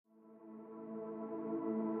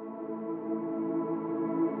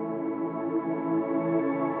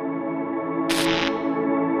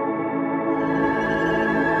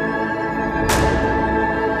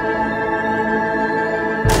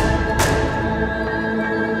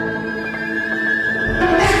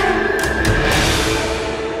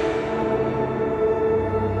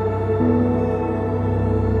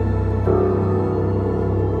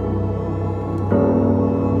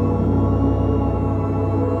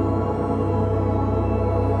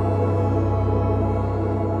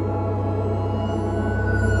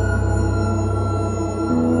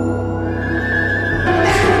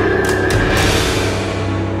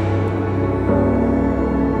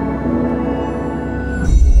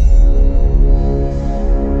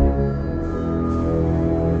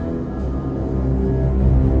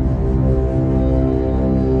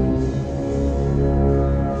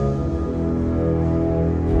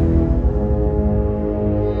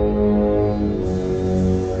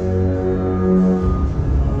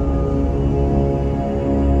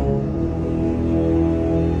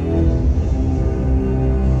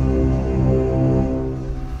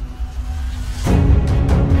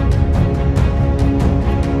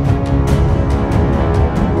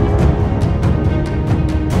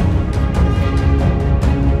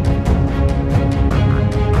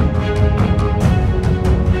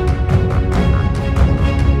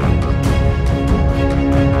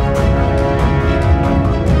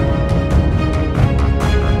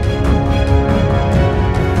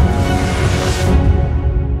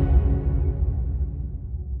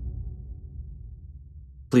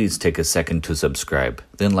Please take a second to subscribe,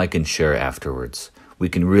 then like and share afterwards. We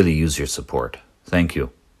can really use your support. Thank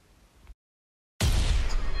you.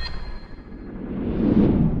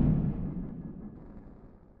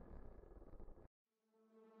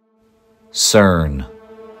 CERN,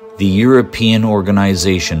 the European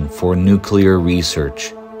Organization for Nuclear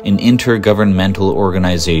Research, an intergovernmental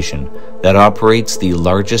organization that operates the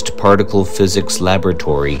largest particle physics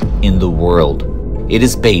laboratory in the world. It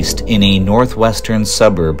is based in a northwestern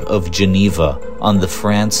suburb of Geneva on the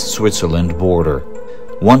France-Switzerland border.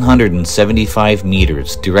 175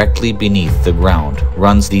 meters directly beneath the ground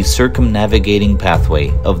runs the circumnavigating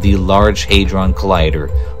pathway of the Large Hadron Collider,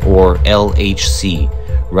 or LHC,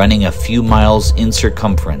 running a few miles in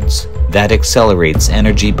circumference, that accelerates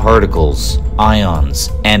energy particles, ions,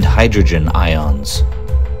 and hydrogen ions.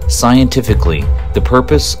 Scientifically, the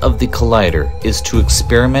purpose of the collider is to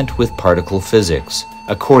experiment with particle physics,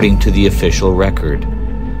 according to the official record.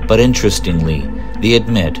 But interestingly, they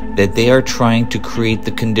admit that they are trying to create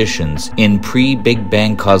the conditions in pre-Big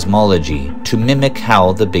Bang cosmology to mimic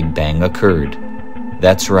how the Big Bang occurred.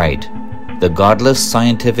 That's right. The godless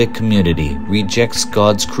scientific community rejects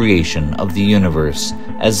God's creation of the universe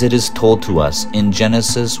as it is told to us in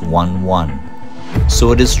Genesis 1:1.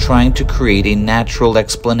 So it is trying to create a natural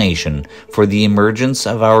explanation for the emergence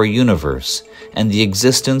of our universe and the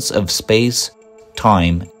existence of space,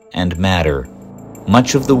 time, and matter.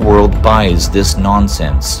 Much of the world buys this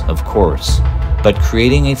nonsense, of course, but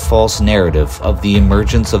creating a false narrative of the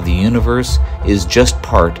emergence of the universe is just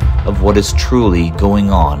part of what is truly going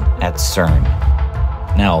on at CERN.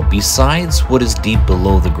 Now, besides what is deep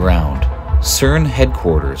below the ground, CERN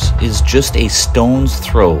headquarters is just a stone's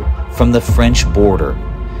throw from the French border.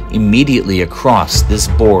 Immediately across this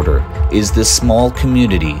border is the small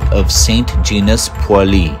community of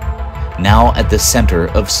Saint-Genès-Poilly, now at the center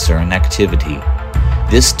of CERN activity.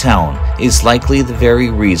 This town is likely the very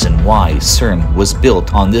reason why CERN was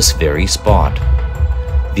built on this very spot.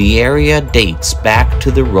 The area dates back to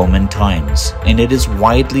the Roman times, and it is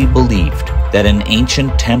widely believed that an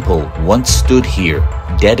ancient temple once stood here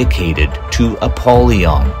dedicated to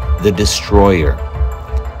Apollyon, the destroyer.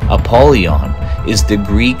 Apollyon is the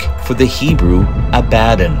Greek for the Hebrew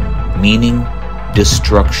Abaddon, meaning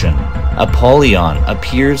destruction. Apollyon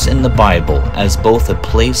appears in the Bible as both a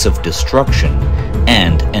place of destruction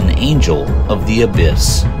and an angel of the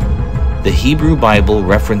abyss. The Hebrew Bible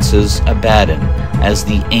references Abaddon as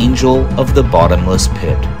the angel of the bottomless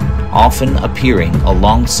pit, often appearing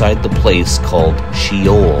alongside the place called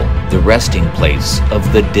Sheol, the resting place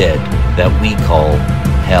of the dead that we call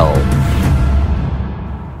hell.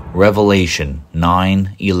 Revelation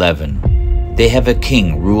 9:11. They have a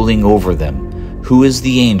king ruling over them, who is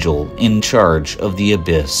the angel in charge of the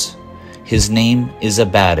abyss. His name is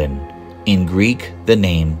Abaddon. In Greek, the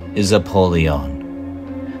name is Apollyon.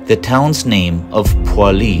 The town's name of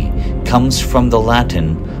Poilly comes from the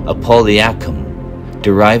Latin Apolliacum,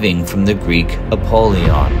 deriving from the Greek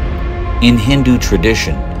Apollyon. In Hindu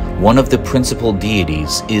tradition, one of the principal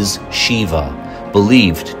deities is Shiva,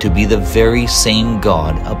 believed to be the very same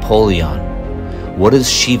god Apollyon. What is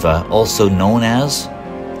Shiva also known as?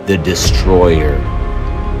 The Destroyer.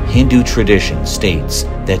 Hindu tradition states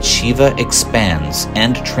that Shiva expands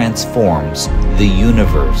and transforms the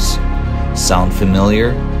universe. Sound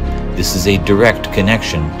familiar? This is a direct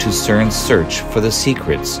connection to CERN's search for the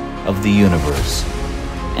secrets of the universe.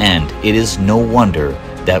 And it is no wonder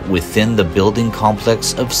that within the building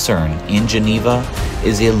complex of CERN in Geneva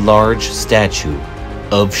is a large statue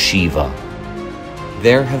of Shiva.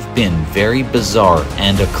 There have been very bizarre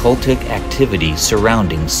and occultic activity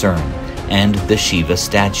surrounding CERN and the Shiva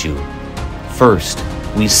statue. First,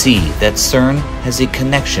 we see that CERN has a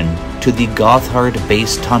connection to the Gotthard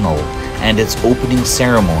Base Tunnel and its opening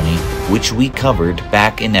ceremony, which we covered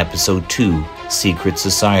back in episode 2, Secret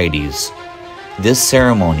Societies. This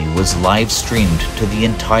ceremony was live-streamed to the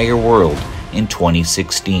entire world in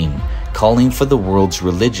 2016, calling for the world's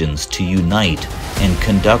religions to unite and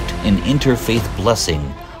conduct an interfaith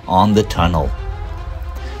blessing on the tunnel.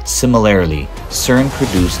 Similarly, CERN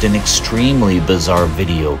produced an extremely bizarre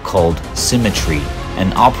video called Symmetry,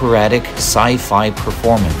 an operatic sci-fi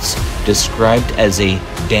performance described as a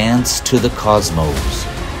dance to the cosmos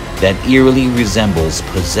that eerily resembles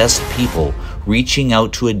possessed people reaching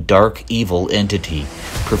out to a dark evil entity,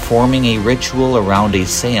 performing a ritual around a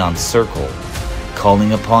seance circle,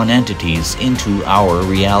 calling upon entities into our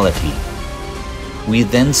reality. We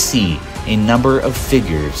then see a number of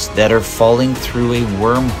figures that are falling through a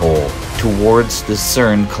wormhole towards the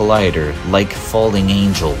CERN collider like falling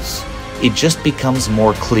angels. It just becomes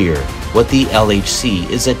more clear what the LHC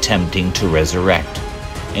is attempting to resurrect.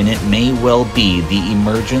 and it may well be the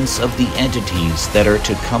emergence of the entities that are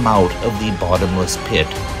to come out of the bottomless pit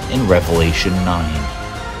in Revelation 9.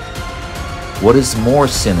 What is more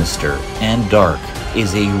sinister and dark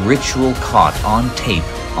is a ritual caught on tape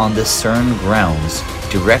on the CERN grounds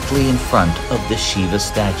directly in front of the Shiva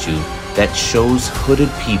statue that shows hooded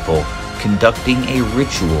people conducting a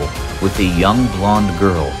ritual with a young blonde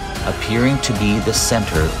girl appearing to be the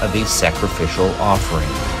center of a sacrificial offering.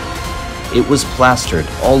 It was plastered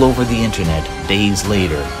all over the internet days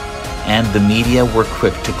later, and the media were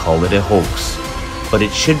quick to call it a hoax. But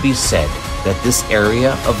it should be said that this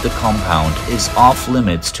area of the compound is off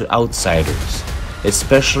limits to outsiders,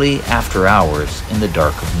 especially after hours in the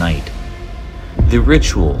dark of night. The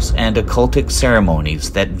rituals and occultic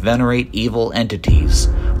ceremonies that venerate evil entities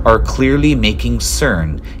are clearly making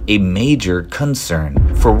CERN a major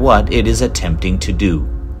concern for what it is attempting to do.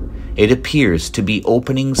 It appears to be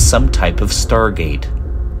opening some type of Stargate.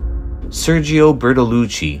 Sergio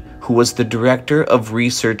Bertolucci, who was the director of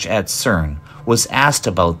research at CERN, was asked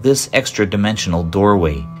about this extra-dimensional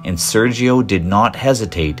doorway, and Sergio did not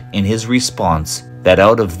hesitate in his response that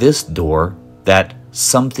out of this door, that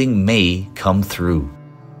something may come through.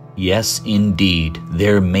 Yes, indeed,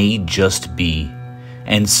 there may just be.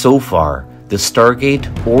 And so far, the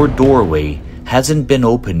Stargate or doorway hasn't been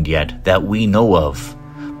opened yet that we know of.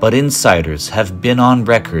 But insiders have been on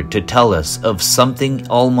record to tell us of something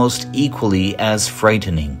almost equally as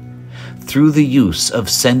frightening. Through the use of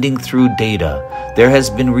sending through data, there has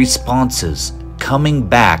been responses coming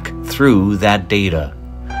back through that data.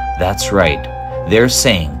 That's right, they're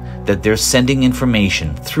saying that they're sending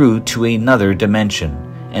information through to another dimension,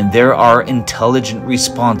 and there are intelligent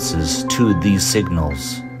responses to these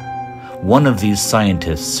signals. One of these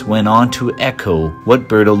scientists went on to echo what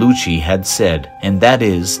Bertolucci had said, and that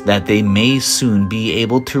is that they may soon be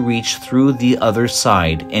able to reach through the other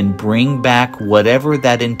side and bring back whatever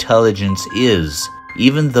that intelligence is,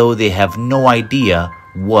 even though they have no idea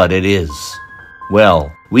what it is.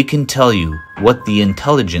 Well, we can tell you what the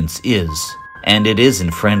intelligence is, and it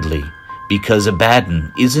isn't friendly, because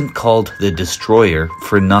Abaddon isn't called the Destroyer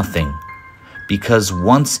for nothing. Because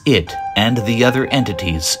once it and the other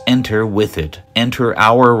entities enter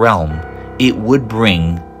our realm, it would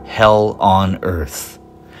bring hell on earth.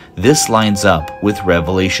 This lines up with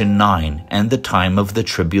Revelation 9 and the time of the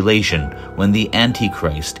tribulation, when the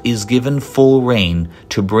Antichrist is given full reign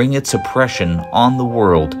to bring its oppression on the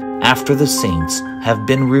world after the saints have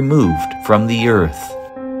been removed from the earth.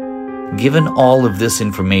 Given all of this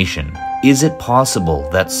information, is it possible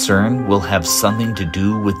that CERN will have something to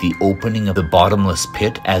do with the opening of the bottomless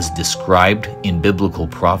pit as described in biblical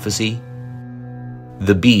prophecy?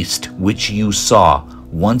 The beast which you saw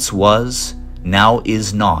once was, now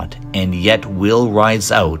is not, and yet will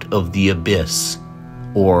rise out of the abyss,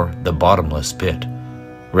 or the bottomless pit.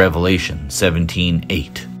 Revelation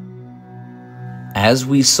 17:8. As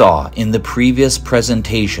we saw in the previous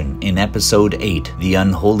presentation in Episode 8, The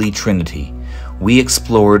Unholy Trinity, we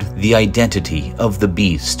explored the identity of the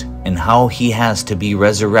beast and how he has to be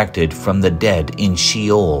resurrected from the dead in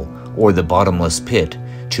Sheol, or the bottomless pit,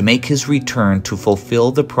 to make his return to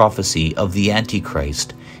fulfill the prophecy of the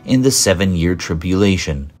Antichrist in the 7-year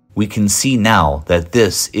tribulation. We can see now that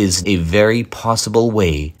this is a very possible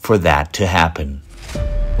way for that to happen.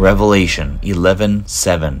 Revelation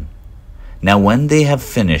 11:7. Now when they have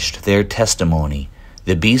finished their testimony,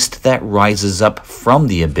 the beast that rises up from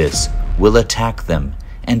the abyss will attack them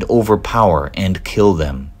and overpower and kill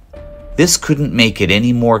them. This couldn't make it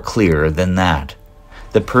any more clear than that.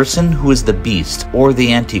 The person who is the beast or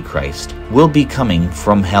the Antichrist will be coming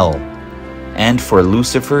from hell. And for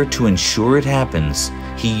Lucifer to ensure it happens,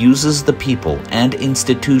 he uses the people and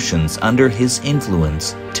institutions under his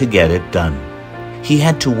influence to get it done. He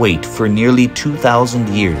had to wait for nearly 2,000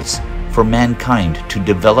 years for mankind to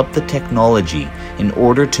develop the technology in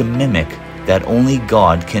order to mimic that only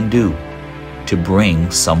God can do, to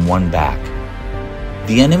bring someone back.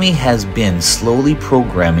 The enemy has been slowly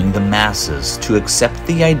programming the masses to accept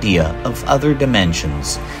the idea of other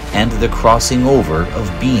dimensions and the crossing over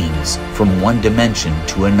of beings from one dimension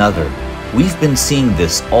to another. We've been seeing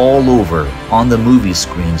this all over on the movie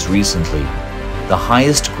screens recently. The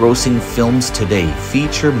highest grossing films today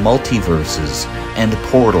feature multiverses and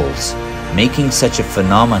portals, making such a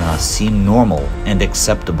phenomena seem normal and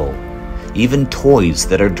acceptable. Even toys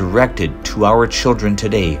that are directed to our children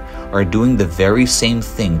today are doing the very same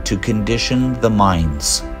thing to condition the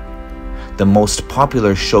minds. The most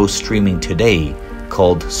popular show streaming today,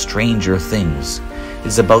 called Stranger Things,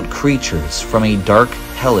 is about creatures from a dark,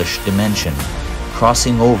 hellish dimension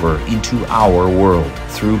crossing over into our world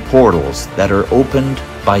through portals that are opened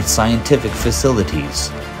by scientific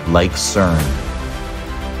facilities like CERN.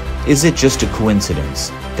 Is it just a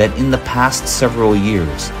coincidence that in the past several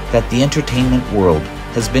years that the entertainment world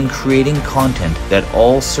has been creating content that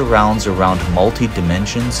all surrounds around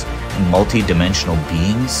multi-dimensions and multi-dimensional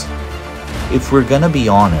beings? If we're gonna be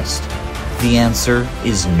honest, the answer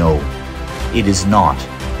is no. It is not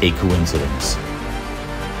a coincidence.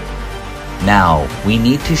 Now, we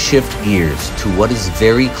need to shift gears to what is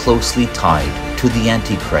very closely tied to the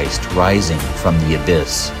Antichrist rising from the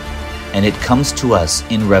abyss. And it comes to us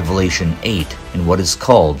in Revelation 8 in what is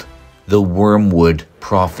called the Wormwood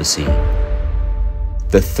Prophecy.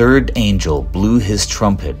 The third angel blew his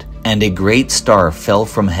trumpet, and a great star fell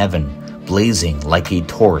from heaven, blazing like a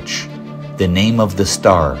torch. The name of the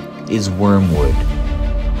star is Wormwood.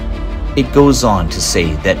 It goes on to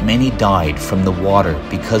say that many died from the water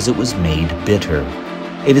because it was made bitter.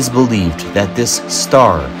 It is believed that this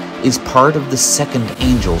star is part of the second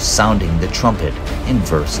angel sounding the trumpet in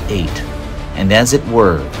verse 8. And as it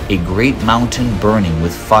were, a great mountain burning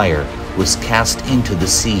with fire was cast into the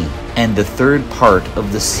sea, and the third part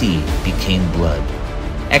of the sea became blood.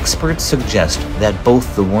 Experts suggest that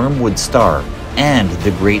both the Wormwood star and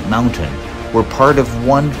the great mountain were part of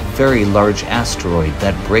one very large asteroid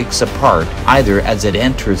that breaks apart either as it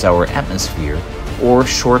enters our atmosphere or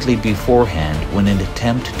shortly beforehand when an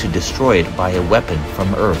attempt to destroy it by a weapon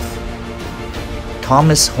from Earth.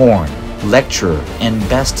 Thomas Horn, lecturer and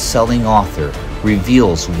best-selling author,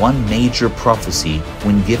 reveals one major prophecy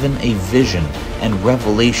when given a vision and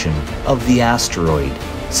revelation of the asteroid,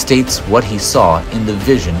 states what he saw in the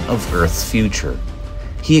vision of Earth's future.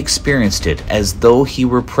 He experienced it as though he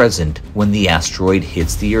were present when the asteroid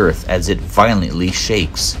hits the Earth as it violently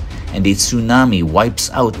shakes, and a tsunami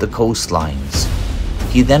wipes out the coastlines.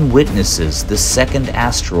 He then witnesses the second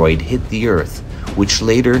asteroid hit the Earth, which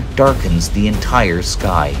later darkens the entire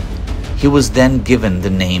sky. He was then given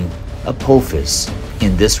the name Apophis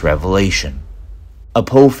in this revelation.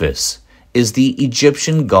 Apophis is the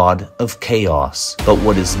Egyptian god of chaos, but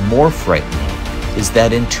what is more frightening is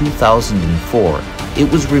that in 2004, it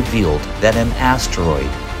was revealed that an asteroid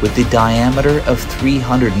with a diameter of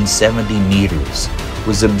 370 meters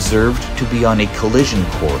was observed to be on a collision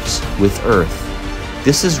course with Earth.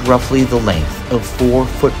 This is roughly the length of 4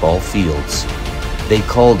 football fields. They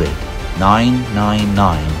called it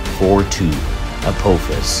 99942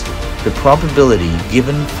 Apophis. The probability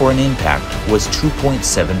given for an impact was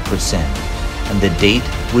 2.7%, and the date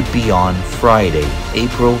would be on Friday,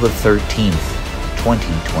 April the 13th,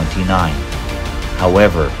 2029.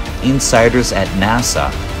 However, insiders at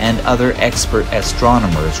NASA and other expert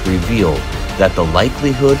astronomers reveal that the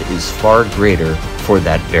likelihood is far greater for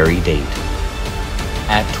that very date.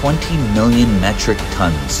 At 20 million metric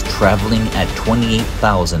tons traveling at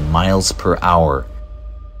 28,000 miles per hour,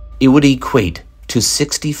 it would equate to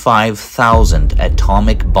 65,000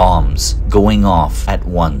 atomic bombs going off at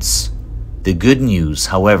once. The good news,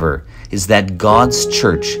 however, is that God's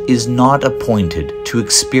church is not appointed to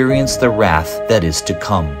experience the wrath that is to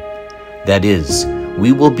come. That is,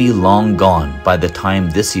 we will be long gone by the time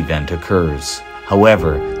this event occurs.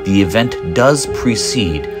 However, the event does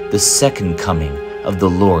precede the second coming of the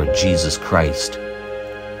Lord Jesus Christ.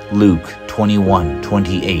 Luke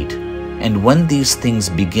 21:28. And when these things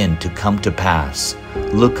begin to come to pass,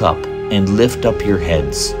 look up and lift up your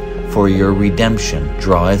heads, for your redemption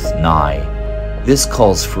draweth nigh. This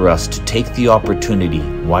calls for us to take the opportunity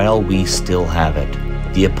while we still have it.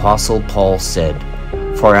 The Apostle Paul said,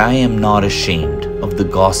 "For I am not ashamed of the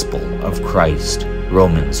gospel of Christ."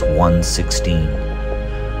 Romans 1:16.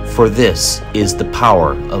 For this is the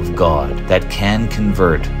power of God that can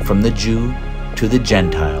convert from the Jew to the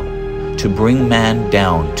Gentile, to bring man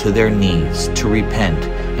down to their knees to repent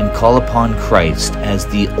and call upon Christ as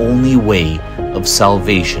the only way of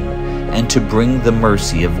salvation, and to bring the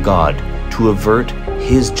mercy of God to avert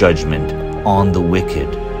his judgment on the wicked.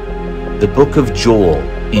 The book of Joel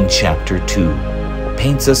in chapter 2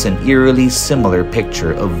 paints us an eerily similar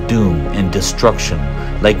picture of doom and destruction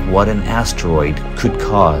like what an asteroid could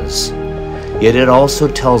cause. Yet it also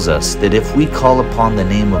tells us that if we call upon the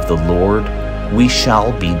name of the Lord, we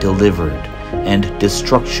shall be delivered, and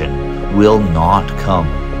destruction will not come.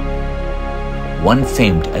 One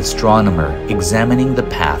famed astronomer examining the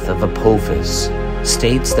path of Apophis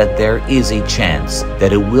states that there is a chance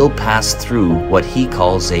that it will pass through what he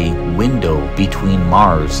calls a window between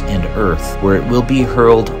Mars and Earth, where it will be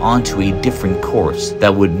hurled onto a different course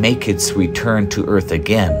that would make its return to Earth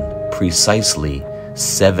again precisely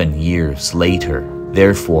 7 years later.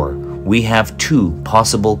 Therefore, we have 2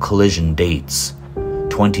 possible collision dates,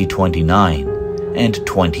 2029 and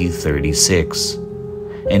 2036.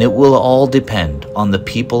 and it will all depend on the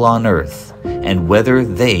people on earth and whether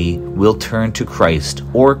they will turn to Christ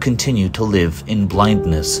or continue to live in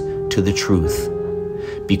blindness to the truth.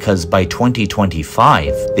 Because by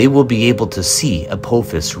 2025, they will be able to see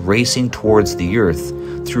Apophis racing towards the earth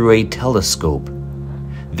through a telescope.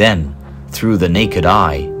 Then, through the naked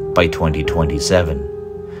eye by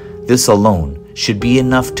 2027. This alone should be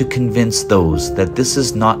enough to convince those that this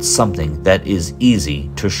is not something that is easy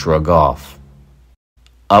to shrug off.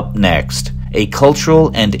 Up next, a cultural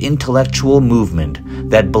and intellectual movement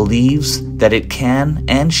that believes that it can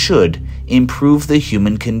and should improve the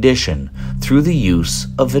human condition through the use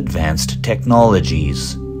of advanced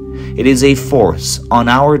technologies. It is a force on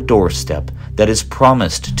our doorstep that is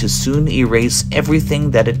promised to soon erase everything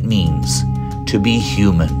that it means to be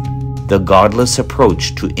human. The godless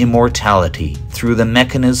approach to immortality through the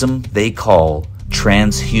mechanism they call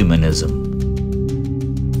transhumanism.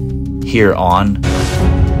 Here on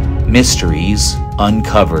Mysteries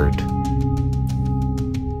Uncovered.